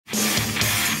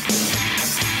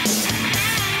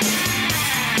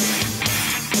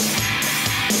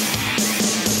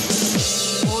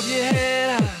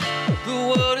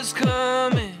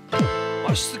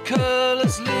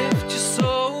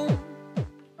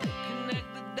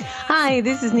Hi,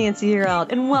 this is Nancy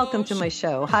Yearout, and welcome to my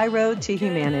show, High Road to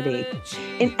Humanity.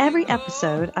 In every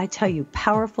episode, I tell you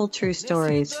powerful true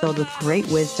stories filled with great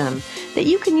wisdom that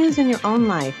you can use in your own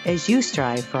life as you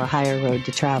strive for a higher road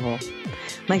to travel.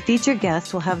 My featured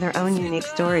guests will have their own unique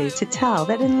stories to tell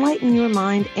that enlighten your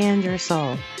mind and your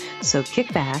soul. So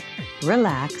kick back,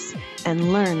 relax,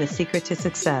 and learn the secret to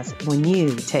success when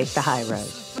you take the high road.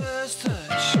 First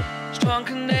touch, strong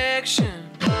connection,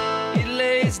 it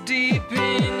lays deep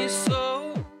in your soul.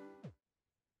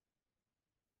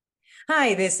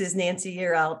 Hi, this is Nancy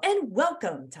Yearout, and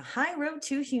welcome to High Road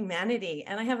to Humanity.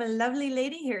 And I have a lovely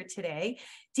lady here today.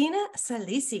 Dina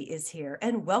Saalisi is here,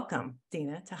 and welcome,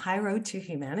 Dina, to High Road to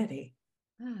Humanity.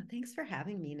 Oh, thanks for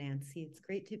having me, Nancy. It's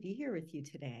great to be here with you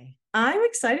today. I'm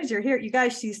excited you're here. You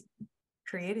guys, she's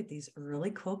created these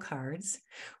really cool cards.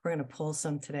 We're going to pull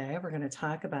some today. We're going to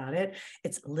talk about it.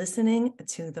 It's listening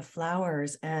to the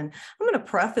flowers. And I'm going to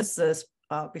preface this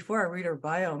before I read her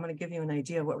bio. I'm going to give you an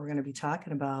idea of what we're going to be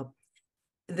talking about.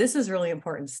 This is really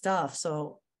important stuff.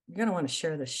 So you're going to want to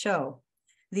share the show.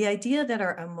 The idea that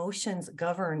our emotions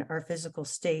govern our physical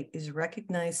state is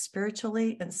recognized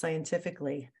spiritually and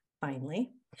scientifically,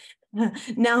 finally,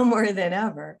 now more than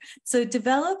ever. So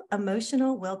develop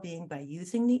emotional well-being by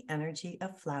using the energy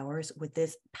of flowers with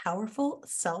this powerful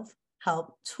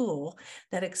self-help tool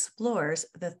that explores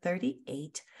the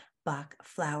 38 Bach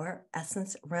flower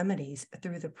essence remedies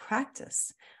through the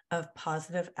practice of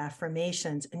positive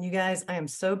affirmations. And you guys, I am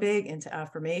so big into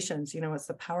affirmations. You know, it's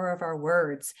the power of our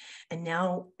words. And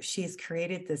now she's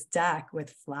created this deck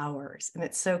with flowers, and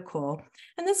it's so cool.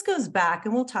 And this goes back,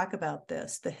 and we'll talk about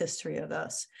this, the history of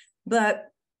this. But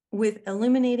with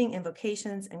illuminating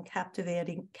invocations and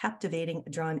captivating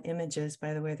drawn images,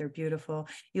 by the way, they're beautiful,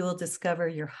 you will discover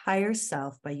your higher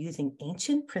self by using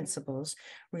ancient principles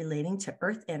relating to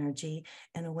earth energy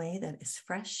in a way that is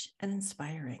fresh and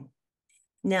inspiring.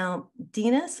 Now,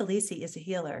 Dina Saalisi is a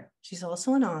healer. She's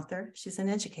also an author. She's an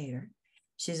educator.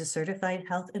 She's a certified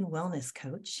health and wellness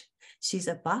coach. She's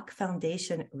a Bach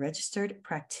Foundation registered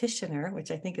practitioner, which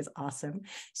I think is awesome.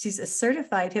 She's a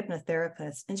certified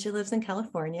hypnotherapist, and she lives in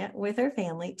California with her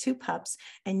family, 2 pups.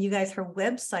 And you guys, her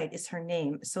website is her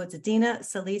name. So it's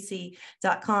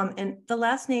dinasaalisi.com. And the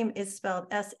last name is spelled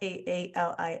Saalisi,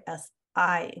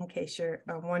 in case you're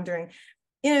wondering.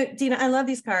 You know, Dina, I love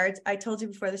these cards. I told you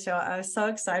before the show, I was so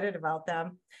excited about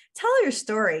them. Tell your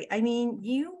story. I mean,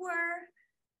 you were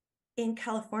in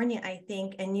California, I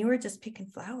think, and you were just picking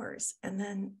flowers, and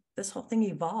then this whole thing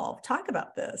evolved. Talk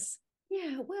about this.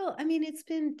 Yeah, well, I mean, it's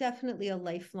been definitely a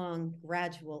lifelong,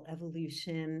 gradual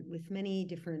evolution with many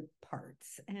different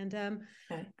parts. And Okay.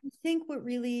 I think what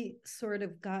really sort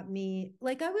of got me,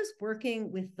 like I was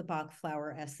working with the Bach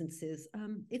flower essences.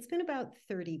 It's been about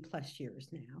 30 plus years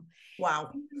now.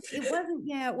 Wow.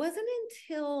 It wasn't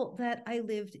until that I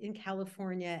lived in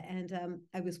California and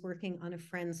I was working on a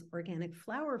friend's organic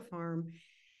flower farm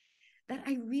that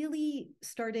I really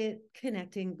started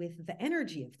connecting with the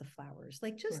energy of the flowers,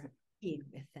 like just being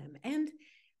with them. And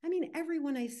I mean,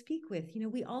 everyone I speak with, you know,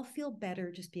 we all feel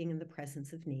better just being in the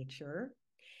presence of nature.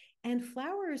 And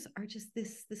flowers are just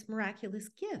this miraculous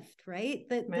gift, right?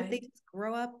 That they just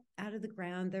grow up out of the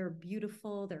ground. They're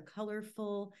beautiful, they're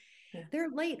colorful, they're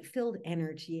light-filled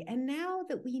energy. And now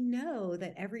that we know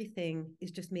that everything is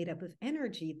just made up of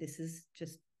energy, this is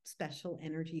just special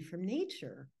energy from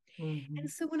nature. Mm-hmm. And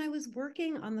so when I was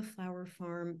working on the flower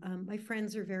farm, my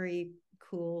friends are very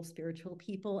cool, spiritual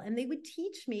people, and they would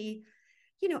teach me,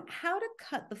 you know, how to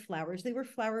cut the flowers. They were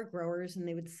flower growers, and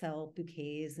they would sell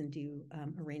bouquets and do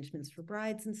arrangements for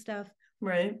brides and stuff.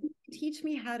 Right. Teach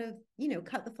me how to, you know,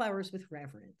 cut the flowers with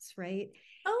reverence, right?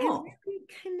 Oh. And really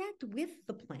connect with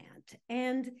the plant.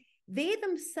 And they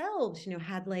themselves, you know,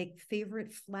 had like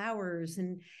favorite flowers.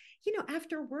 And, you know,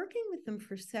 after working with them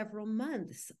for several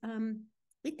months,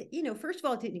 you know, first of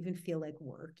all, it didn't even feel like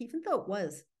work, even though it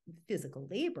was physical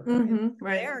labor.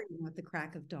 Right. There, you know, at the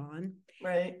crack of dawn.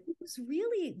 Right. It was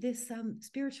really this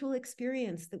spiritual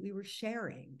experience that we were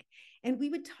sharing. And we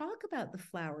would talk about the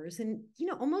flowers and, you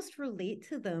know, almost relate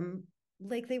to them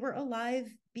like they were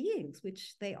alive beings,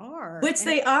 which they are.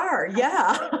 They are.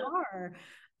 Yeah. They are.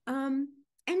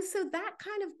 And so that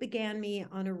kind of began me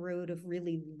on a road of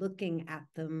really looking at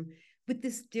them with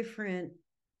this different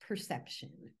perception,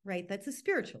 right? That's a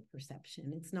spiritual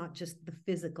perception. It's not just the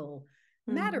physical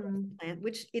matter of the plant,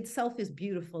 which itself is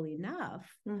beautiful enough.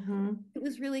 It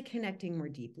was really connecting more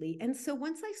deeply. And so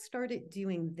once I started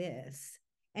doing this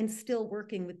and still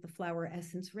working with the flower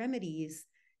essence remedies,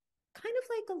 kind of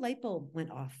like a light bulb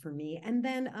went off for me. And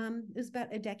then it was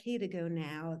about a decade ago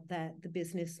now that the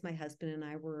business my husband and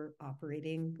I were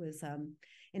operating was an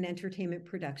entertainment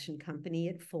production company.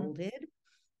 It folded.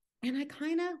 And I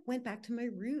kind of went back to my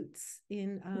roots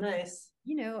in, Nice.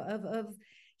 of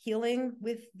healing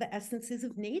with the essences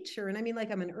of nature. And I mean,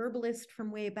 like, I'm an herbalist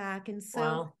from way back. And so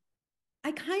Wow.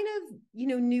 I kind of,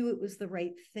 knew it was the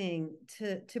right thing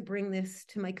to bring this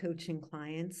to my coaching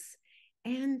clients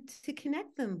and to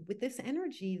connect them with this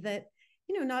energy that,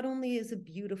 not only is a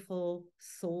beautiful,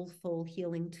 soulful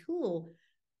healing tool,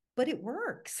 but it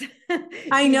works.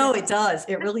 I know it does.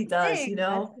 It really does, That's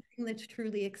the thing that's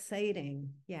truly exciting.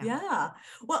 Yeah. Yeah.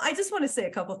 Well, I just want to say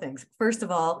a couple things. First of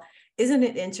all, isn't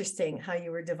it interesting how you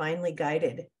were divinely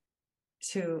guided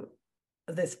to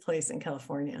this place in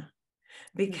California?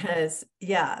 Because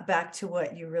back to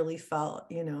what you really felt,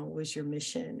 was your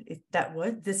mission.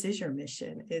 This is your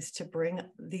mission, is to bring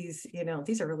these,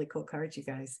 these are really cool cards, you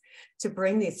guys, to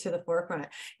bring these to the forefront.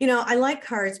 I like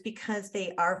cards because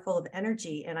they are full of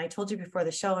energy. And I told you before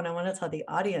the show, and I want to tell the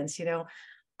audience,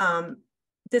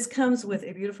 this comes with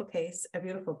a beautiful case, a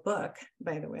beautiful book,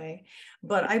 by the way,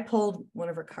 but I pulled one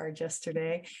of her cards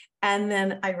yesterday and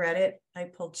then I read it. I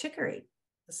pulled chicory.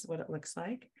 This is what it looks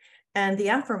like. And the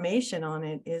affirmation on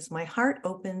it is, my heart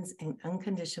opens in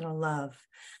unconditional love.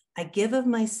 I give of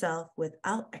myself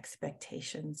without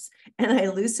expectations, and I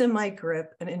loosen my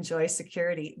grip and enjoy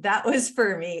security. That was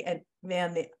for me. And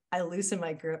man, I loosen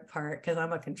my grip part because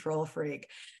I'm a control freak.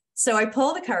 So I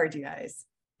pull the card, you guys,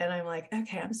 and I'm like,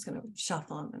 okay, I'm just going to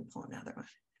shuffle them and pull another one.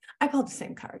 I pulled the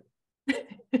same card.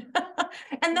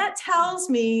 And that tells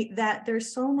me that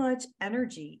there's so much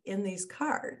energy in these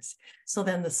cards. So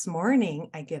then this morning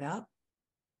I get up,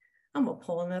 I'm going to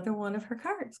pull another one of her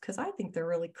cards because I think they're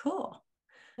really cool.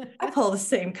 I pull the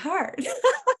same card.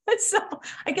 So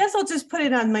I guess I'll just put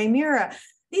it on my mirror.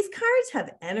 These cards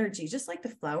have energy, just like the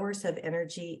flowers have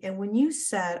energy. And when you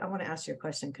said, I want to ask you a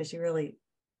question because you really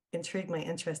intrigued my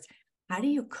interest. How do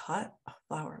you cut a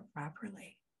flower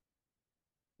properly?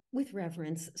 With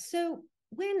reverence. So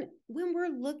when we're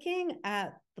looking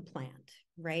at the plant,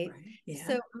 right?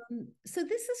 Yeah. So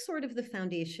this is sort of the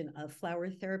foundation of flower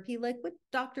therapy, like what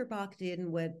Dr. Bach did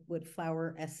and what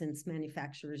flower essence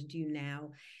manufacturers do now.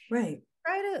 Right.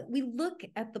 We look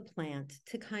at the plant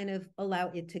to kind of allow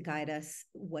it to guide us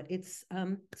what its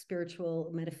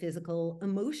spiritual, metaphysical,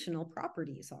 emotional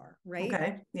properties are, right?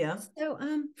 Okay. Yeah. So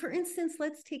for instance,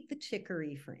 let's take the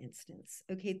chicory, for instance.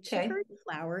 Okay, chicory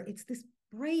flower, it's this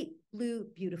bright blue,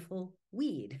 beautiful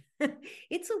weed.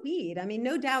 It's a weed. I mean,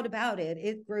 no doubt about it.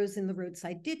 It grows in the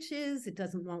roadside ditches. It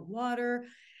doesn't want water,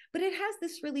 but it has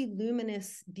this really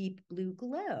luminous, deep blue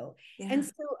glow. Yeah. And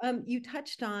so you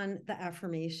touched on the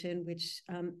affirmation, which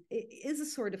is a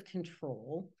sort of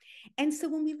control. And so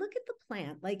when we look at the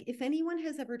plant, like if anyone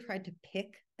has ever tried to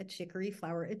pick a chicory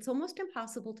flower, it's almost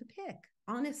impossible to pick,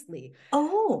 honestly.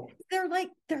 Oh,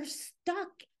 they're stuck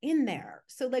in there.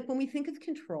 So like when we think of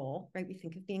control, right, we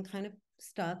think of being kind of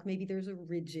stuck. Maybe there's a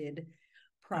rigid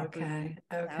property.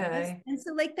 Okay. And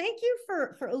so like, thank you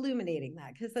for illuminating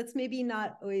that, because that's maybe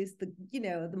not always the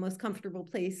most comfortable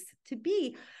place to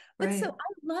be. But right. So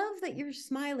I love that you're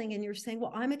smiling and you're saying,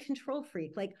 well, I'm a control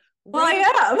freak. Like, well, I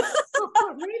am.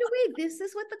 Right away, this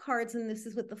is what the cards and this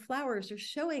is what the flowers are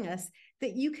showing us,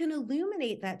 that you can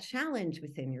illuminate that challenge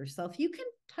within yourself. You can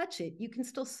touch it. You can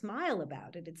still smile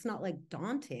about it. It's not like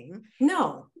daunting.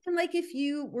 No. And like if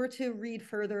you were to read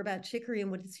further about chicory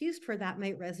and what it's used for, that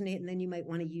might resonate. And then you might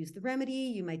want to use the remedy.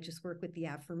 You might just work with the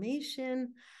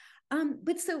affirmation.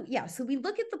 But so we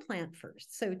look at the plant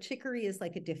first. So chicory is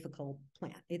like a difficult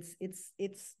plant.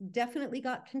 It's definitely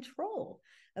got control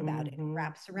about it. It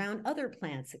wraps around other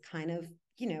plants. It kind of,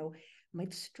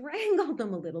 might strangle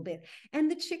them a little bit. And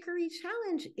the chicory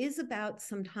challenge is about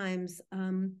sometimes,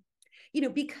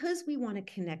 because we want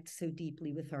to connect so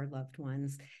deeply with our loved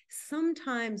ones,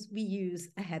 sometimes we use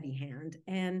a heavy hand,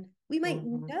 and we might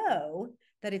know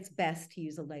that it's best to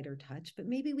use a lighter touch, but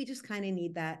maybe we just kind of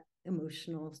need that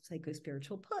emotional,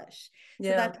 psycho-spiritual push. So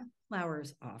that's what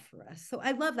flowers offer us. So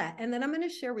I love that. And then I'm going to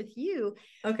share with you.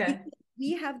 Okay.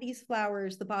 We have these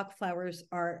flowers. The Bach flowers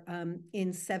are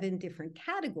in 7 different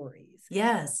categories.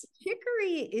 Yes.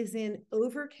 Chicory is in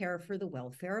overcare for the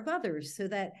welfare of others. So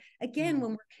that, again,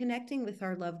 when we're connecting with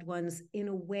our loved ones in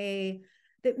a way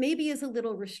that maybe is a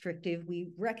little restrictive, we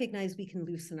recognize we can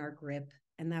loosen our grip,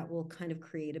 and that will kind of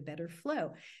create a better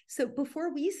flow. So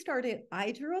before we started,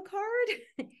 I drew a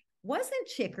card. Wasn't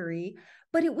chicory,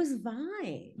 but it was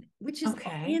vine, which is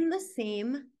in the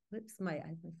same, I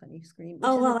have my funny screen.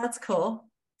 Oh, well, that's cool.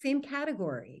 Same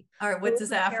category. All right. What does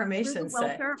the affirmation say?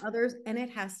 Welfare of others, and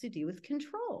it has to do with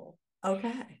control.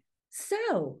 Okay.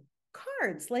 So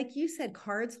cards, like you said,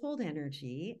 cards hold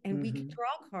energy, and we can Mhm.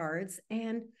 draw cards,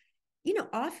 and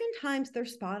oftentimes they're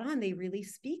spot on. They really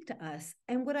speak to us.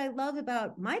 And what I love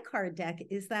about my card deck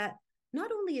is that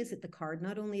not only is it the card,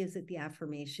 not only is it the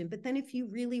affirmation, but then if you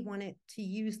really wanted to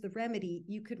use the remedy,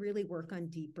 you could really work on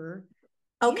deeper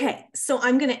feelings. Okay, so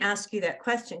I'm going to ask you that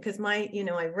question because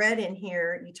I read in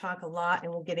here, you talk a lot,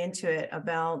 and we'll get into it,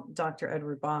 about Dr.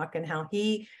 Edward Bach and how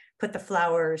he put the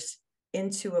flowers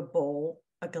into a bowl,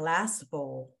 a glass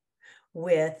bowl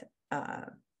with,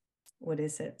 what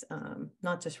is it?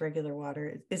 Not just regular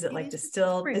water. Is it It like is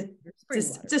distilled? spring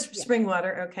water. Just Yeah. spring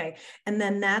water. Okay. And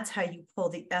then that's how you pull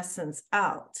the essence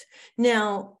out.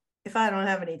 Now, if I don't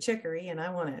have any chicory and I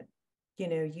want to,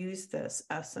 use this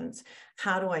essence,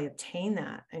 how do I obtain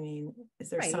that? I mean, is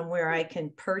there Right. somewhere I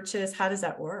can purchase? How does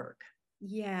that work?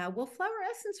 Yeah, well, flower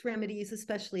essence remedies,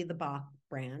 especially the Bach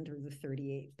brand or the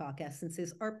 38 Bach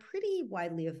essences, are pretty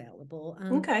widely available.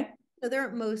 Okay. So they're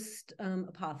at most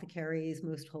apothecaries,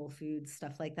 most Whole Foods,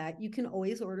 stuff like that. You can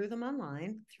always order them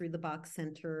online through the Bach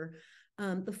Center.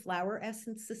 The Flower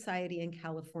Essence Society in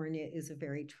California is a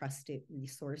very trusted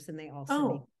resource, and they also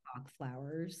make Oh, Bach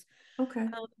flowers. okay.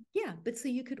 Yeah, but so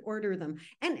you could order them.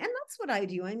 And that's what I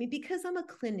do. I mean, because I'm a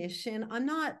clinician, I'm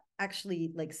not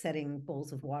actually like setting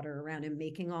bowls of water around and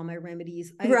making all my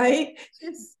remedies. I Right.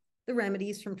 purchase the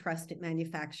remedies from trusted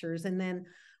manufacturers, and then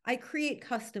I create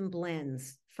custom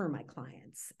blends for my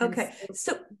clients. And Okay.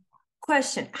 So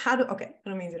question, okay, I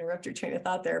don't mean to interrupt your train of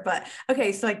thought there, but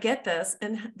okay, so I get this.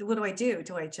 And what do I do?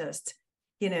 Do I just,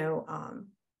 you know, um,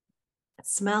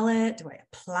 smell it? Do I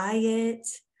apply it?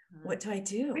 What do I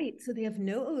do? right. So they have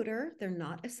no odor. They're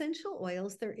not essential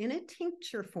oils. They're in a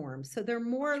tincture form. So they're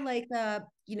more like I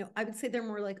would say they're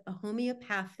more like a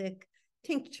homeopathic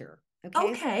tincture. Okay.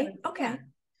 Okay. Yeah. Okay.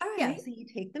 All Yeah. right. So you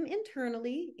take them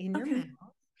internally in your Okay.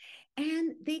 mouth,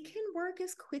 and they can work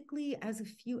as quickly as a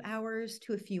few hours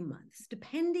to a few months,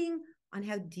 depending on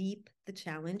how deep the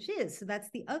challenge is. So that's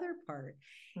the other part.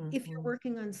 If you're Mhm.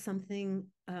 working on something,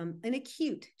 an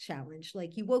acute challenge,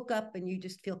 like you woke up and you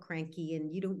just feel cranky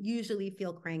and you don't usually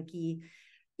feel cranky,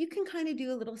 you can kind of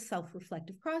do a little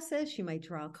self-reflective process. You might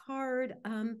draw a card,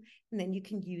 and then you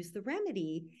can use the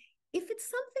remedy. If it's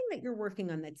something that you're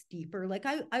working on that's deeper, like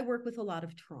I work with a lot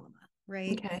of trauma,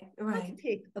 right? Okay. That can Right.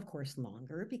 take, of course,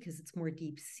 longer because it's more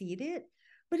deep seated,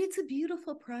 but it's a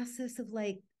beautiful process of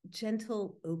like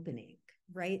gentle opening,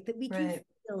 right? That we can Right.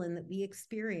 feel and that we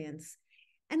experience.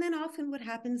 And then often what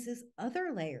happens is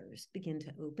other layers begin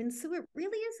to open. So it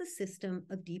really is a system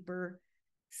of deeper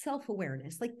self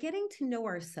awareness, like getting to know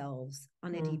ourselves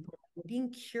on a Mhm. deeper level, being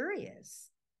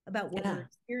curious about what we're Yeah.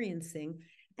 experiencing,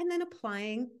 and then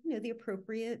applying, the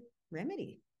appropriate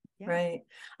remedy. Yeah. Right.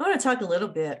 I want to talk a little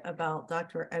bit about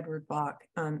Dr. Edward Bach.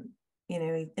 In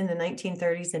the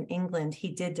 1930s in England,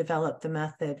 he did develop the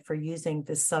method for using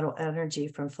this subtle energy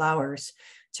from flowers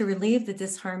to relieve the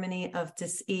disharmony of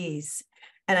dis-ease.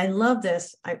 And I love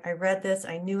this. I read this,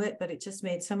 I knew it, but it just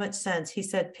made so much sense. He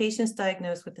said patients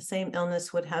diagnosed with the same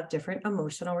illness would have different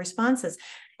emotional responses.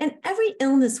 And every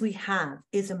illness we have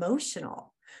is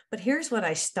emotional. But here's what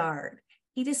I starred.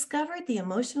 He discovered the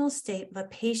emotional state of a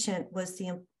patient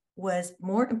was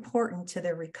more important to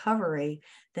their recovery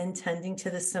than tending to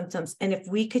the symptoms. And if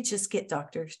we could just get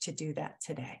doctors to do that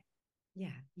today.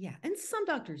 Yeah. Yeah. And some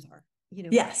doctors are,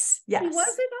 Yes, he was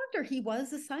yes. a doctor, he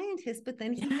was a scientist, but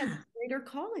then he had Yeah, a greater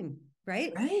calling,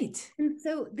 right? right. And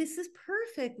so this is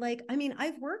perfect. Like, I mean,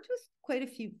 I've worked with quite a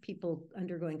few people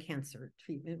undergoing cancer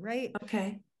treatment, right?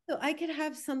 Okay. So I could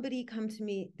have somebody come to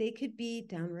me, they could be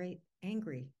downright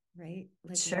angry, right?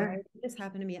 Like, why Sure. did this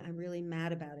happen to me? I'm really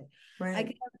mad about it. I Right.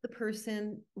 could have the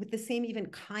person with the same even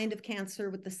kind of cancer,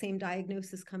 with the same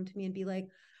diagnosis, come to me and be like,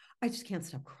 I just can't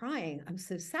stop crying. I'm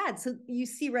so sad. So you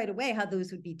see right away how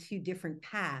those would be two different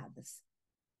paths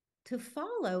to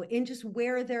follow in just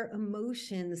where their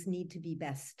emotions need to be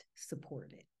best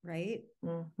supported, right?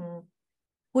 hmm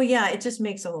Well, yeah, it just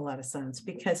makes a whole lot of sense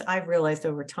because I've realized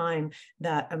over time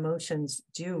that emotions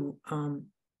do,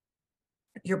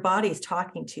 your body's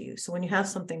talking to you. So when you have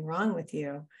something wrong with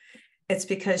you, it's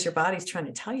because your body's trying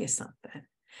to tell you something.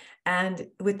 And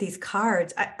with these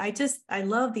cards, I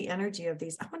love the energy of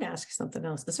these. I want to ask you something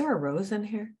else. Is there a rose in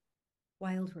here?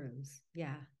 Wild rose.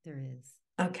 Yeah, there is.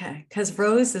 Okay. Because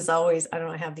rose is always, I don't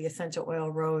know, I have the essential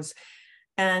oil rose,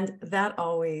 and that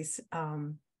always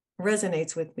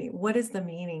resonates with me. What is the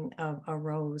meaning of a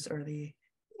rose or the,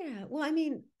 Yeah. Well, I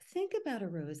mean, think about a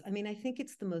rose. I mean, I think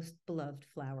it's the most beloved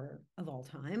flower of all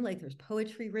time. Like there's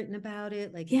poetry written about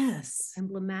it. Like it's yes.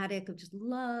 emblematic of just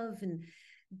love and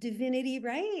divinity,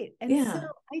 right? And so Yeah.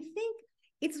 I think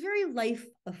it's very life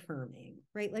affirming,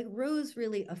 right? Like rose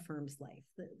really affirms life.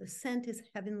 The scent is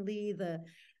heavenly.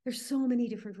 There's so many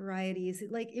different varieties.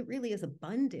 It really is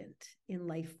abundant in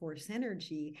life force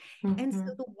energy. And so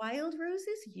the wild rose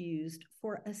is used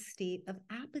for a state of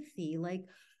apathy, like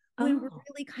when we're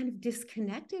really kind of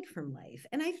disconnected from life.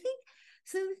 And I think,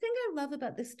 so the thing I love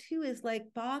about this too is like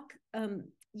Bach,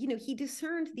 he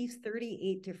discerned these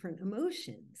 38 different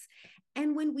emotions.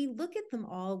 And when we look at them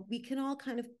all, we can all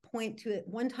kind of point to it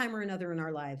one time or another in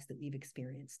our lives that we've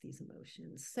experienced these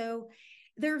emotions. So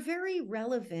they're very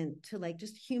relevant to like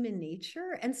just human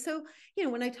nature. And so,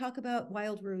 when I talk about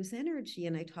wild rose energy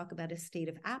and I talk about a state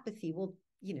of apathy, well,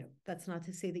 that's not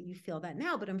to say that you feel that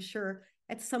now, but I'm sure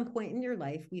at some point in your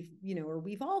life,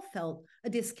 we've all felt a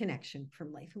disconnection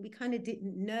from life and we kind of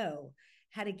didn't know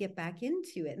how to get back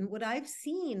into it. And what I've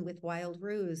seen with wild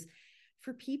rose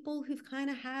for people who've kind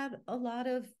of had a lot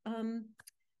of,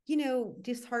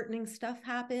 disheartening stuff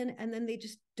happen, and then they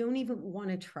just don't even want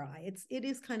to try. It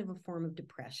is kind of a form of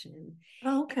depression.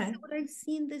 Oh, okay. And so what I've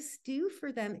seen this do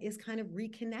for them is kind of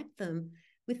reconnect them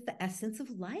with the essence of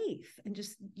life and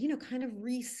just, kind of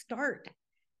restart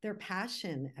their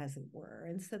passion, as it were.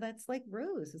 And so that's like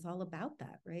Rose is all about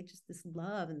that, right? Just this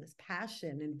love and this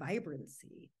passion and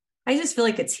vibrancy. I just feel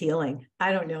like it's healing.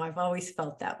 I don't know. I've always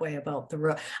felt that way about the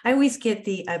rose. I've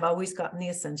always gotten the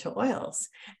essential oils,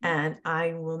 and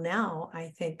I will now,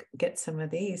 I think, get some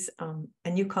of these.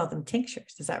 And you call them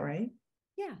tinctures. Is that right?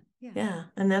 Yeah.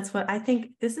 And that's what I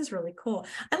think. This is really cool.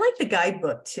 I like the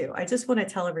guidebook too. I just want to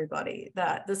tell everybody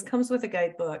that this comes with a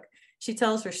guidebook. She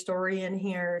tells her story in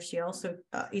here. She also,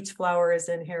 each flower is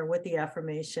in here with the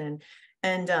affirmation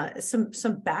and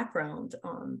some background.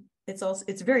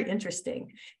 It's very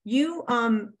interesting. You,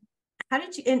 how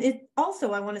did you, and it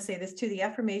also, I want to say this too, the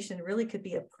affirmation really could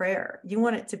be a prayer. You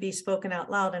want it to be spoken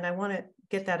out loud. And I want to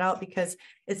get that out because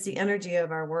it's the energy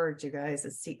of our words, you guys.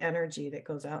 It's the energy that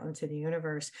goes out into the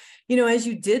universe. As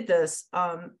you did this,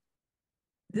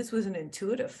 this was an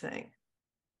intuitive thing.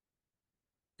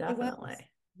 Definitely.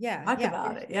 Yeah. Talk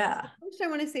about it. Yeah. First, I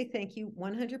want to say thank you.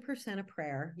 100% a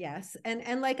prayer. Yes.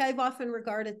 And like I've often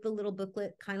regarded the little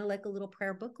booklet kind of like a little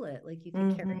prayer booklet, like you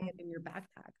could carry it in your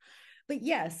backpack. But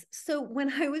yes, so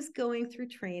when I was going through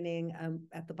training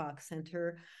at the Bach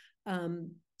Center,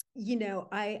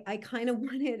 I kind of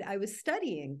I was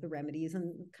studying the remedies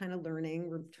and kind of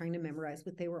trying to memorize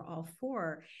what they were all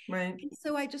for. Right. And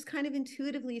so I just kind of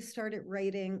intuitively started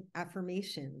writing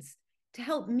affirmations to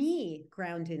help me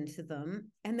ground into them.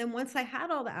 And then once I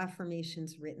had all the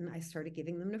affirmations written, I started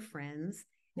giving them to friends,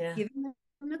 giving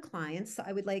them to clients. So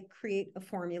I would create a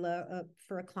formula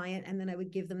for a client, and then I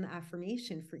would give them the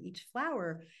affirmation for each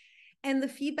flower. And the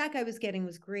feedback I was getting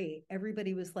was great.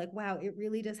 Everybody was like, wow, it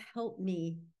really does help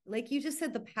me. Like you just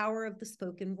said, the power of the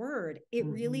spoken word, it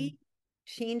really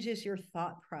changes your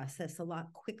thought process a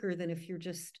lot quicker than if you're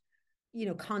just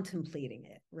contemplating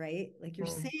it, right? Like you're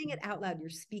saying it out loud, you're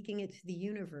speaking it to the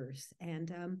universe.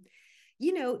 And,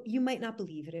 you might not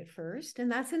believe it at first.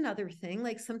 And that's another thing.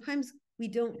 Like sometimes we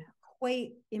don't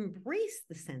quite embrace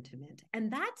the sentiment.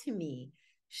 And that to me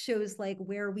shows like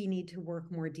where we need to work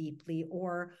more deeply,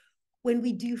 or when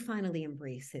we do finally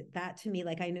embrace it. That to me,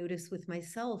 like I notice with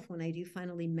myself, when I do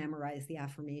finally memorize the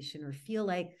affirmation or feel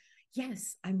like,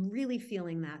 yes, I'm really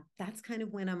feeling that. That's kind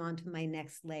of when I'm on to my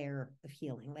next layer of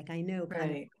healing. Like I know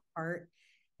kind of my heart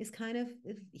is kind of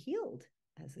healed.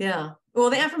 Well,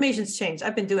 the affirmations change.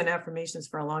 I've been doing affirmations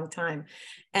for a long time.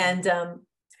 And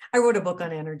I wrote a book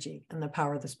on energy and the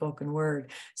power of the spoken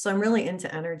word. So I'm really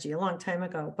into energy a long time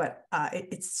ago, but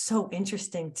it's so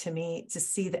interesting to me to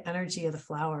see the energy of the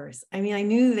flowers. I mean, I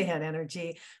knew they had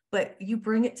energy, but you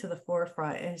bring it to the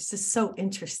forefront and it's just so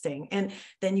interesting. And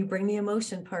then you bring the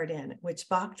emotion part in, which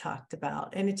Bach talked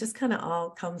about, and it just kind of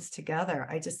all comes together.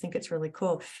 I just think it's really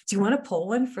cool. Do you want to pull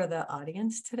one for the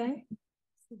audience today?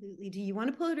 Absolutely. Do you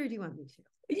want to pull it or do you want me to?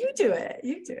 You do it.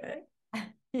 You do it.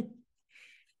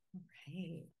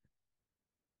 Okay.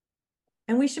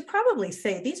 And we should probably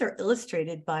say these are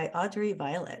illustrated by Audrey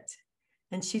Violet.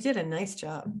 And she did a nice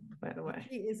job, by the way.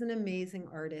 She is an amazing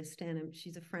artist, and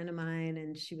she's a friend of mine,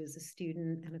 and she was a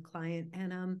student and a client.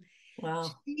 And wow,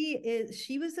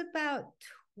 she was about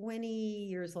 20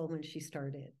 years old when she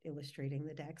started illustrating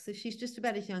the deck. So she's just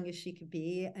about as young as she could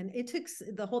be. And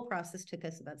the whole process took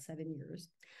us about 7 years.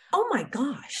 Oh my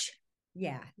gosh.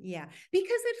 Yeah.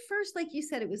 Because at first, like you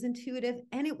said, it was intuitive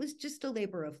and it was just a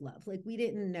labor of love. Like we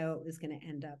didn't know it was going to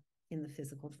end up in the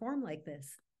physical form like this.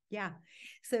 Yeah.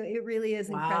 So it really is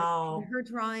incredible. And her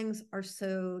drawings are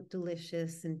so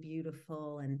delicious and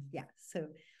beautiful. And yeah, so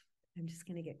I'm just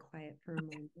going to get quiet for a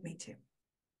moment. Me too.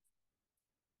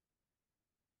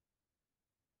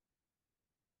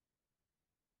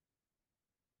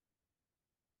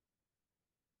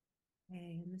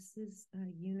 Okay, and this is a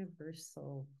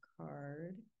universal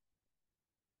card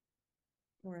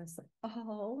for us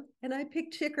all. And I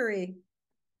picked chicory.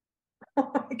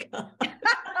 Oh my God.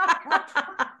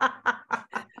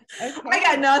 Okay. I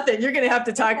got nothing. You're going to have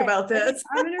to talk about this.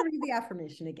 I'm going to read the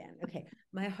affirmation again. Okay.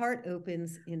 My heart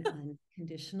opens in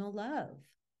unconditional love.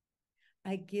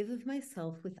 I give of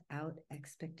myself without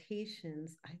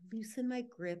expectations. I loosen my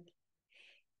grip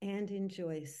and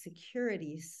enjoy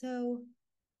security. So,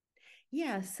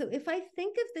 yeah. So if I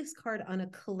think of this card on a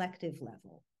collective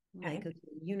level, like a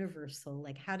universal,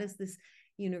 like how does this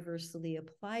universally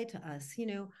apply to us?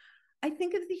 I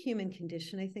think of the human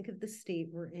condition. I think of the state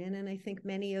we're in. And I think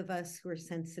many of us who are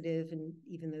sensitive, and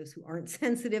even those who aren't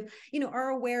sensitive, are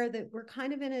aware that we're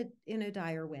kind of in a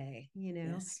dire way,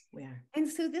 Yes, we are. And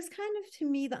so this kind of, to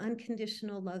me, the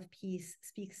unconditional love piece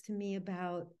speaks to me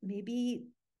about maybe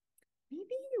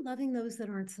loving those that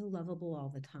aren't so lovable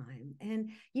all the time.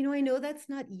 And, I know that's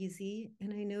not easy.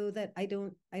 And I know that I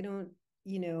don't,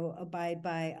 abide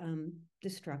by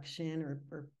destruction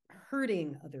or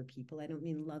hurting other people. I don't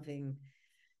mean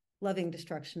loving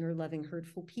destruction or loving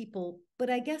hurtful people, but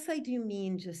I guess I do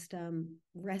mean just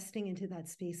resting into that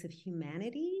space of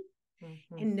humanity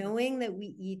and knowing that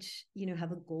we each,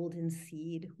 have a golden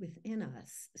seed within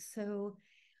us. So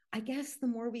I guess the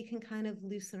more we can kind of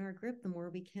loosen our grip, the more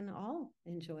we can all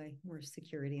enjoy more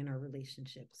security in our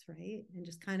relationships, right? And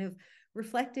just kind of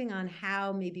reflecting on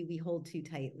how maybe we hold too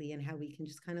tightly and how we can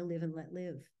just kind of live and let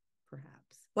live, perhaps.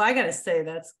 Well, I got to say,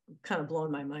 that's kind of blowing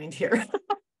my mind here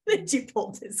that you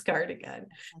pulled this card again.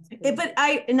 But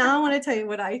now I want to tell you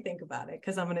what I think about it,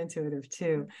 because I'm an intuitive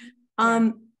too.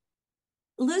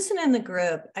 Loosening the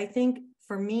grip, I think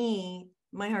for me,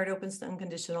 my heart opens to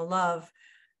unconditional love.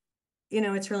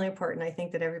 It's really important. I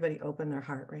think that everybody open their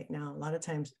heart right now. A lot of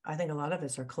times, I think a lot of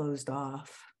us are closed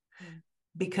off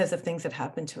because of things that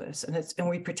happen to us, and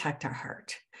we protect our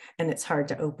heart, and it's hard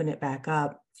to open it back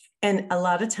up. And a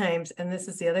lot of times, and this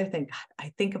is the other thing,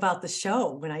 I think about the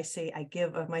show when I say I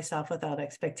give of myself without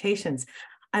expectations.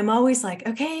 I'm always like,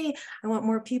 okay, I want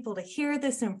more people to hear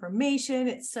this information.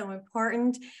 It's so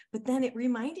important. But then it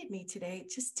reminded me today,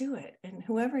 just do it. And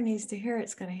whoever needs to hear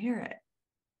it's going to hear it.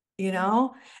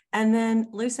 And then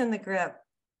loosen the grip.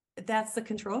 That's the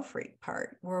control freak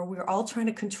part, where we're all trying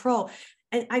to control.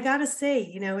 And I got to say,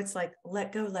 it's like,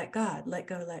 let go, let God, let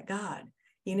go, let God.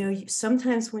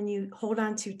 Sometimes when you hold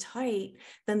on too tight,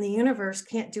 then the universe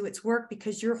can't do its work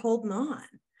because you're holding on.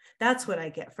 That's what I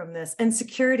get from this. And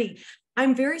security.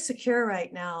 I'm very secure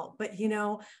right now, but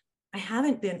I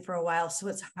haven't been for a while. So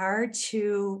it's hard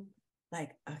to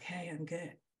okay, I'm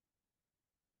good.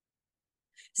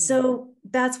 So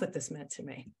that's what this meant to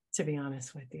me, to be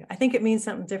honest with you. I think it means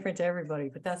something different to everybody,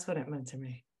 but that's what it meant to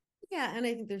me. Yeah. And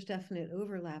I think there's definite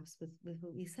overlaps with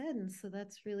what we said. And so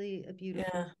that's really a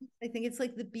beautiful, I think it's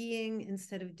like the being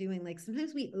instead of doing, like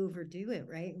sometimes we overdo it,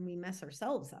 right? And we mess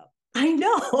ourselves up. I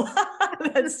know.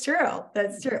 That's true.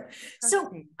 That's true. So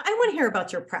I want to hear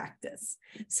about your practice.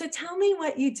 So tell me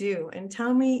what you do, and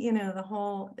tell me, the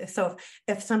whole, so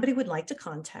if somebody would like to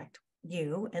contact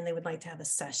you and they would like to have a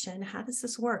session, how does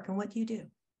this work and what do you do?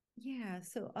 Yeah,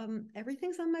 so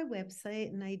everything's on my website,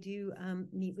 and I do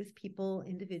meet with people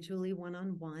individually,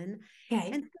 one-on-one.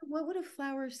 Okay. And so what would a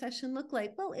flower session look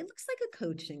like? Well, it looks like a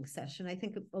coaching session. I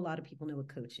think a lot of people know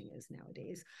what coaching is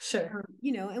nowadays. Sure.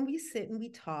 And we sit and we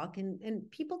talk,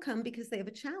 and people come because they have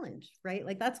a challenge, right?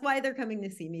 Like that's why they're coming to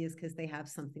see me, is because they have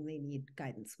something they need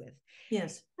guidance with.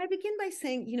 Yes. I begin by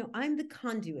saying, I'm the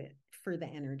conduit for the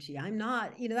energy. I'm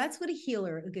not, that's what a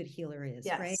good healer is,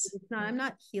 yes. right? It's not, I'm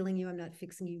not healing you. I'm not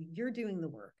fixing you. You're doing the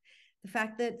work. The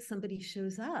fact that somebody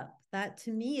shows up, that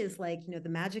to me is like, the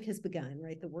magic has begun,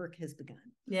 right? The work has begun.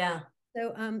 Yeah.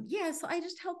 So, so I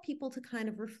just help people to kind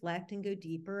of reflect and go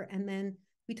deeper. And then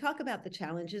we talk about the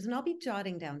challenges, and I'll be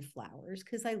jotting down flowers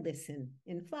because I listen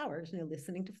in flowers,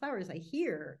 listening to flowers, I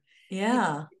hear.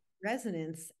 Yeah.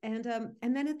 Resonance. And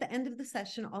then at the end of the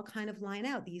session, I'll kind of line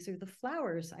out, these are the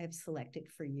flowers I've selected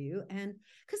for you. And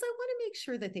because I want to make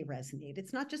sure that they resonate.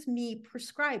 It's not just me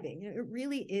prescribing. It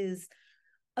really is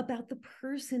about the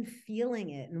person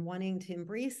feeling it and wanting to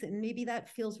embrace it. And maybe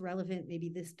that feels relevant. Maybe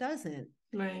this doesn't.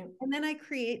 Right. And then I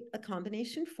create a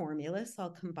combination formula. So I'll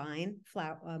combine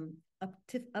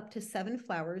up to 7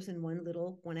 flowers in one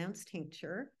little 1-ounce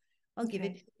tincture. I'll give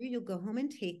it to you. You'll go home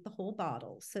and take the whole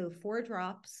bottle. So 4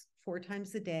 drops, 4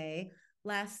 times a day,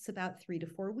 lasts about 3 to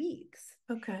 4 weeks.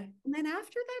 Okay. And then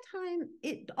after that time,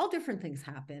 all different things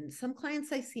happen. Some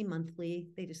clients I see monthly,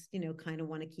 they just, kind of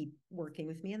want to keep working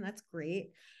with me, and that's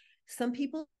great. Some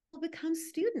people become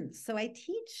students. So I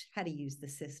teach how to use the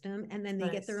system, and then they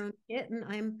get their own kit, and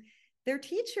I'm their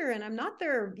teacher and I'm not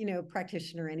their,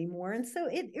 practitioner anymore. And so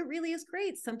it really is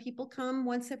great. Some people come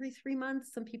once every 3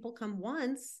 months. Some people come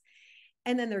once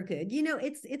and then they're good.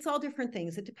 It's all different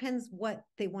things. It depends what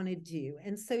they want to do.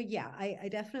 And so, yeah, I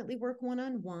definitely work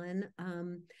one-on-one. I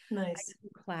Nice. do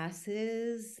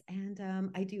classes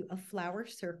and I do a flower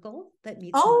circle that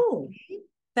meets Oh, monthly.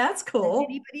 that's And cool.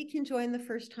 anybody can join the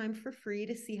first time for free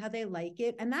to see how they like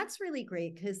it. And that's really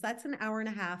great because that's an hour and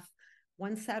a half,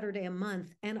 one Saturday a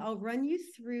month. And I'll run you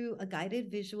through a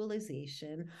guided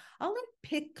visualization. I'll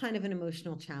pick kind of an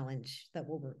emotional challenge that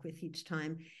we'll work with each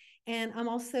time. And I'm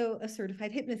also a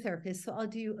certified hypnotherapist. So I'll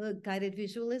do a guided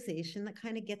visualization that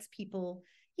kind of gets people,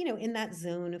 in that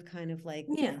zone of kind of like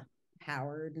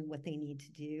empowered and what they need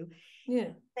to do.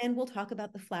 Yeah. And we'll talk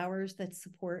about the flowers that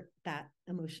support that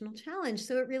emotional challenge.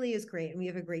 So it really is great. And we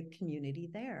have a great community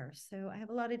there. So I have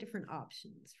a lot of different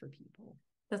options for people.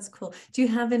 That's cool. Do you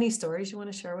have any stories you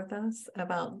want to share with us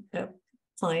about a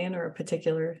client or a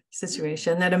particular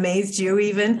situation that amazed you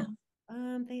even?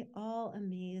 They all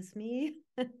amaze me.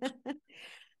 Let's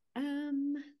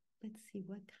see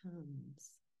what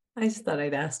comes. I just thought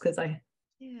I'd ask because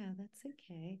Yeah, that's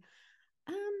okay.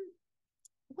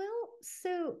 Well,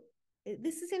 so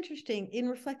this is interesting. In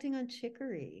reflecting on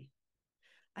chicory,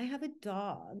 I have a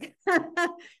dog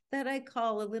that I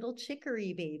call a little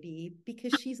chicory baby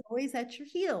because she's always at your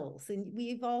heels. And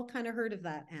we've all kind of heard of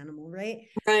that animal, right?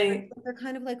 Right. They're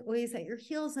kind of like always at your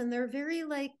heels and they're very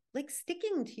like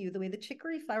sticking to you the way the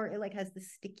chicory flower, it like has the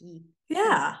sticky.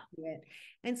 Yeah. To it.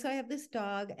 And so I have this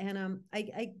dog and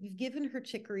I've given her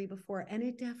chicory before and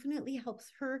it definitely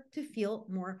helps her to feel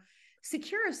more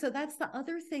secure. So that's the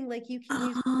other thing, like you can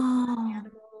use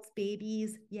animals,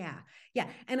 babies. Yeah.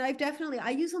 And I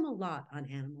use them a lot on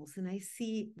animals and I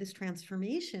see this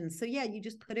transformation. So yeah, you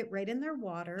just put it right in their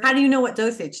water. How do you know what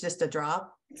dosage? Just a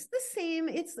drop? It's the same.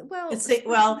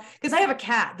 Because I have a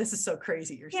cat. This is so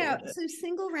crazy. You're saying it. So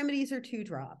single remedies are 2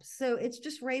 drops. So it's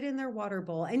just right in their water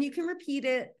bowl and you can repeat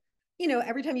it.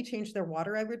 Every time you change their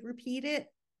water, I would repeat it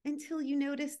until you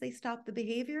notice they stop the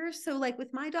behavior. So like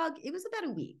with my dog, it was about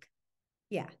a week.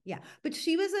 Yeah. But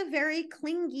she was a very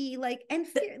clingy,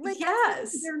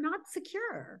 yes, they're not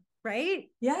secure, right?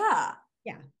 Yeah.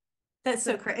 That's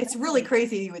so crazy. It's really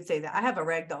crazy you would say that. I have a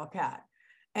ragdoll cat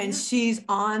and she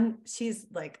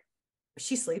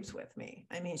sleeps with me.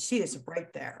 I mean, she is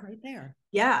right there. Right there.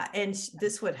 Yeah. And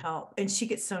this would help. And she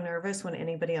gets so nervous when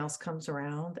anybody else comes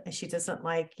around and she doesn't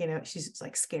she's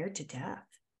like scared to death,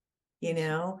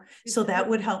 so that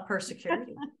would help her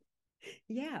security.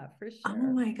 Yeah, for sure. Oh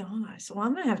my gosh. Well,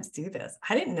 I'm going to have to do this.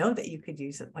 I didn't know that you could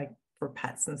use it like for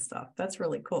pets and stuff. That's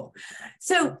really cool.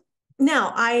 So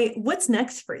now what's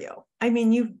next for you? I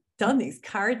mean, you've done these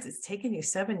cards. It's taken you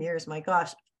 7 years. My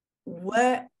gosh.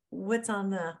 What's on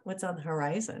the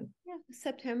horizon? Yeah,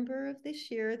 September of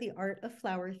this year, The Art of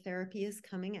Flower Therapy is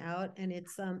coming out and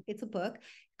it's a book,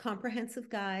 comprehensive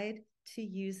guide to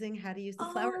using how to use the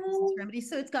flower remedy.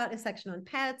 So it's got a section on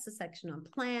pets, a section on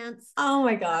plants. Oh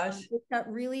my gosh. It's got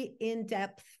really in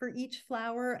depth for each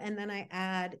flower. And then I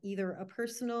add either a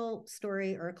personal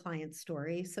story or a client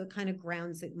story. So it kind of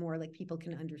grounds it more, like people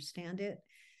can understand it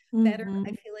better.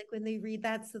 I feel like when they read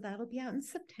that. So that'll be out in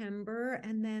September.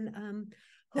 And then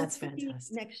that's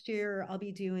fantastic. Next year, I'll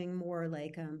be doing more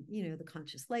like, the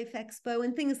Conscious Life Expo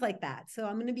and things like that. So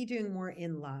I'm going to be doing more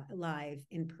in live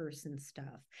in-person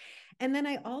stuff. And then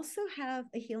I also have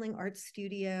a healing arts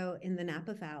studio in the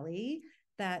Napa Valley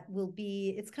that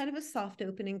it's kind of a soft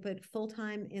opening, but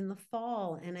full-time in the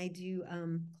fall. And I do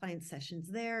client sessions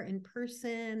there in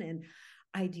person and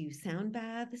I do sound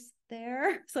baths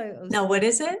there. So now what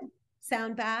is it?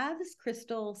 Sound baths,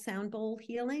 crystal sound bowl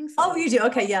healing. So you do?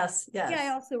 Okay. Yes. Yeah. I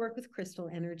also work with crystal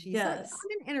energy. Yes. So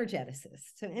I'm an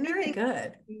energeticist. So anything. Very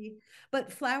good.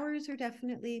 But flowers are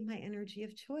definitely my energy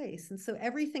of choice. And so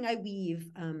everything I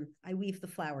weave the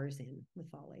flowers in with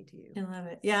all I do. I love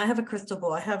it. Yeah. I have a crystal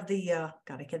bowl. I have the, I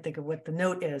can't think of what the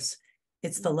note is.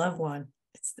 It's the love one.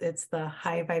 It's the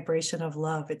high vibration of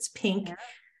love. It's pink.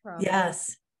 Yeah,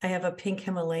 yes. I have a pink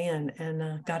Himalayan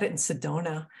and got it in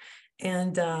Sedona.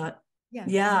 And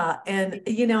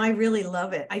and I really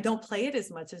love it. I don't play it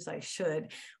as much as I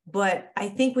should, but I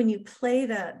think when you play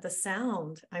the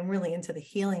sound, I'm really into the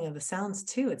healing of the sounds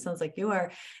too. It sounds like you are,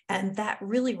 and that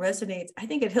really resonates. I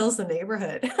think it heals the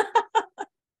neighborhood.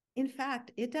 In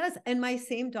fact, it does. And my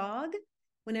same dog,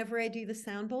 whenever I do the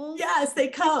sound bowls, yes, they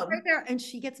come right there, and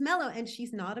she gets mellow, and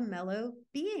she's not a mellow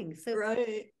being. So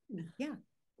right, yeah.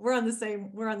 we're on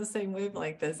the same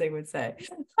wavelength, as they would say.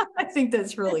 I think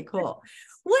that's really cool.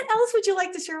 What else would you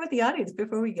like to share with the audience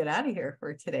before we get out of here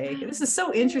for today? This is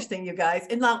so interesting, you guys.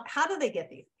 And now, how do they get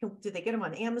these? Do they get them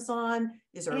on Amazon?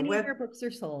 Is there a web? Anywhere books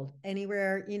are sold,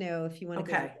 anywhere, if you want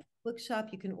to go to a bookshop,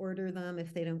 you can order them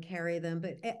if they don't carry them,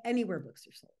 but anywhere books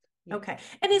are sold. Yeah. Okay.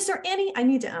 And is there any, I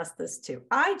need to ask this too.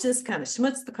 I just kind of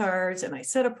schmutz the cards and I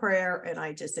said a prayer and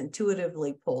I just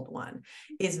intuitively pulled one.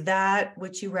 Is that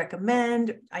what you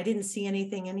recommend? I didn't see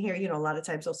anything in here. A lot of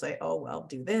times they'll say, oh, well,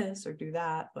 do this or do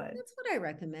that, but that's what I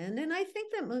recommend. And I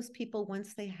think that most people,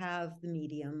 once they have the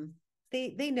medium,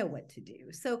 they know what to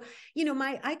do. So,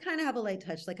 I kind of have a light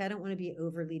touch. Like, I don't want to be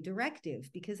overly directive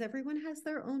because everyone has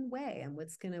their own way and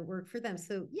what's going to work for them.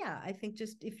 So yeah, I think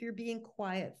just if you're being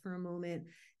quiet for a moment,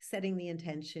 setting the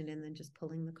intention and then just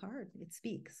pulling the card, it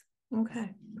speaks. Okay,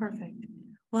 perfect.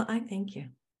 Well, I thank you.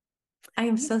 I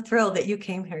am so thrilled that you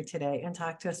came here today and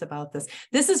talked to us about this.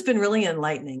 This has been really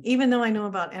enlightening, even though I know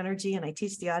about energy and I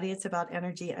teach the audience about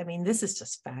energy. I mean, this is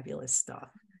just fabulous stuff.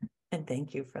 And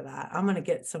thank you for that. I'm going to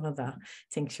get some of the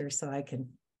tinctures so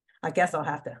I guess I'll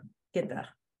have to get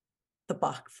the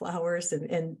Bach flowers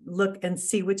and look and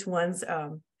see which ones,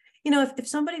 if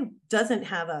somebody doesn't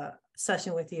have a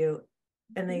session with you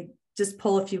and they just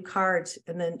pull a few cards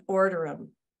and then order them,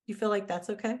 you feel like that's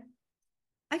okay?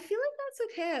 I feel like that's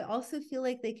okay. I also feel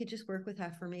like they could just work with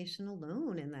affirmation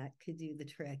alone and that could do the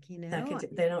trick,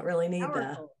 They don't really need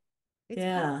that. It's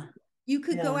powerful. You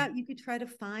could go out, you could try to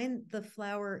find the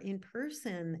flower in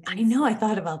person. I know, I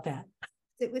thought about that.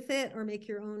 Sit with it or make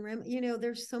your own remedy.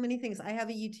 There's so many things. I have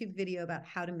a YouTube video about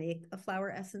how to make a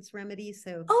flower essence remedy.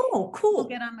 So cool.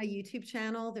 Get on my YouTube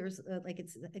channel. There's I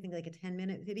think like a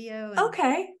 10-minute video.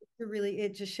 Okay.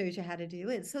 It just shows you how to do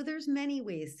it. So there's many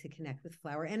ways to connect with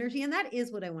flower energy. And that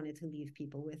is what I wanted to leave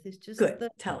people with, is just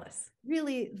tell us.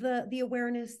 Really the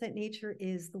awareness that nature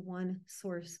is the one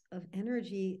source of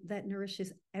energy that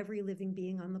nourishes every living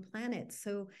being on the planet.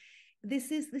 So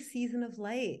this is the season of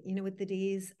light, with the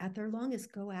days at their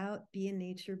longest. Go out, be in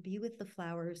nature, be with the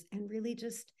flowers, and really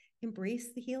just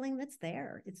embrace the healing that's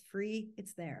there. It's free,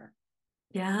 it's there.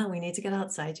 Yeah, we need to get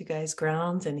outside, you guys,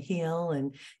 ground and heal.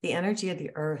 And the energy of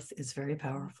the earth is very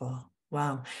powerful.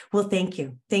 Wow. Well, thank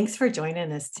you. Thanks for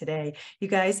joining us today. You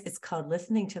guys, it's called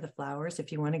Listening to the Flowers.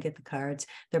 If you want to get the cards,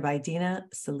 they're by Dina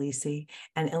Saalisi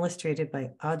and illustrated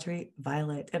by Audrey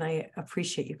Violet. And I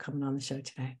appreciate you coming on the show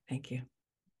today. Thank you.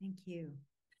 Thank you.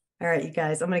 All right, you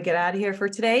guys, I'm going to get out of here for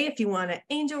today. If you want an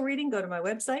angel reading, go to my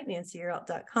website,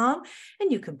 nancyyearout.com,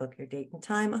 and you can book your date and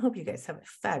time. I hope you guys have a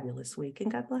fabulous week, and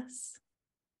God bless.